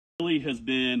Millie has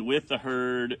been with the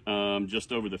herd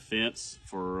just over the fence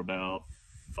for about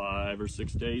 5 or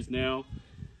 6 days now.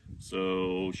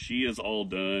 So she is all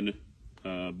done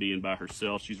being by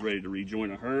herself. She's ready to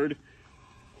rejoin a herd.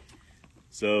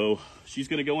 So she's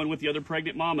going to go in with the other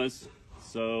pregnant mamas,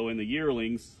 so, and the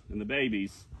yearlings and the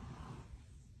babies.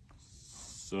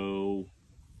 So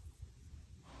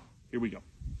here we go.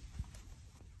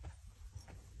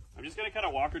 I'm just going to kind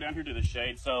of walk her down here to the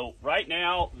shade. So right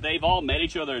now they've all met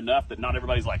each other enough that not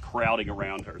everybody's like crowding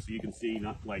around her. So you can see,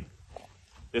 not like,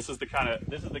 this is the kind of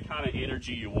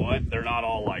energy you want. They're not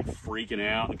all like freaking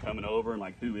out and coming over and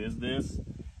like, who is this?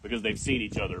 Because they've seen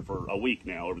each other for a week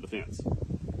now over the fence.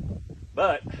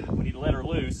 But we need to let her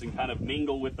loose and kind of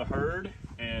mingle with the herd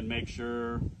and make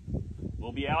sure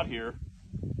we'll be out here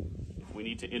if we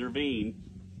need to intervene.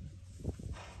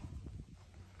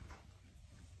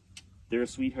 They're a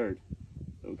sweet herd,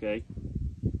 okay?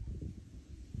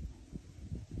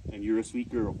 And you're a sweet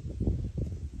girl.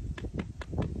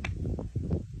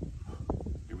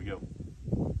 Here we go.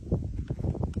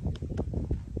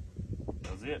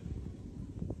 That's it.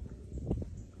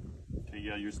 Okay,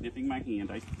 yeah, you're sniffing my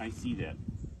hand. I see that.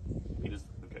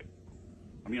 Okay.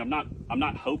 I mean, I'm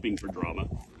not hoping for drama.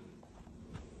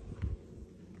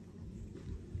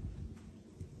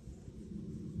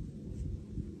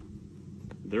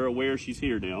 They're aware she's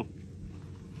here now.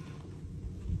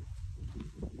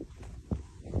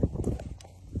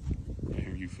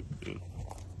 Here you.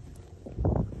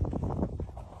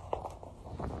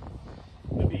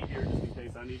 I'll be here just in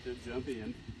case I need to jump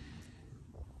in.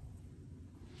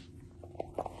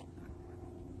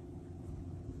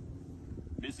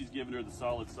 Missy's giving her the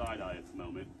solid side eye at the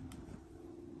moment.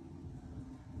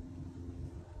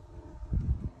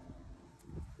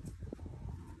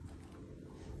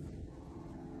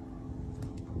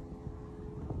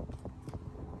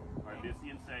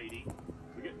 Missy and Sadie.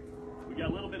 We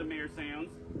got a little bit of mare sounds.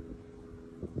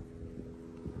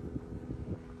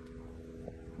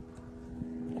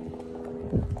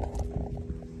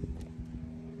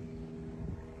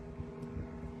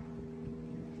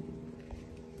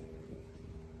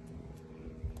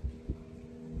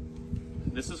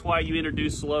 This is why you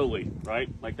introduce slowly, right?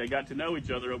 Like they got to know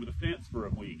each other over the fence for a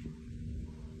week.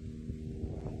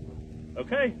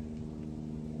 Okay.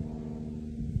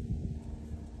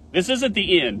 This isn't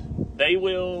the end.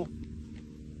 They'll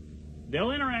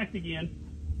interact again.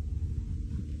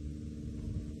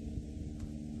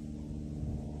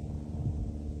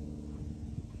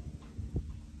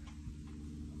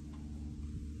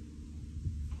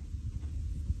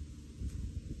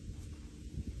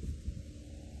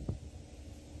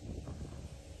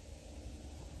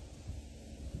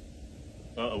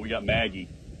 Uh-oh, we got Maggie.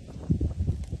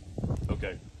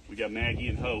 Okay, we got Maggie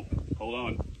and Hope. Hold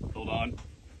on, hold on.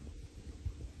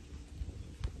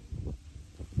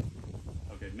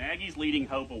 Maggie's leading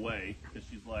Hope away because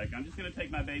she's like, I'm just going to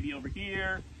take my baby over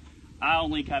here. I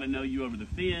only kind of know you over the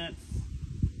fence.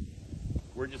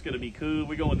 We're just going to be cool.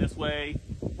 We're going this way.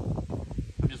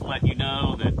 I'm just letting you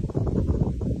know that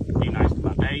be nice to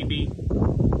my baby.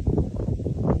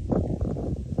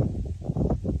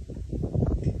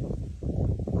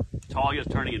 Talia's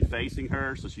turning and facing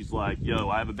her, so she's like, yo,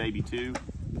 I have a baby too.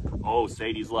 Oh,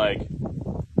 Sadie's like,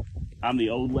 I'm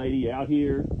the old lady out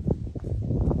here.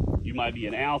 You might be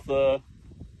an alpha,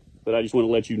 but I just want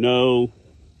to let you know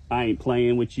I ain't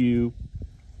playing with you.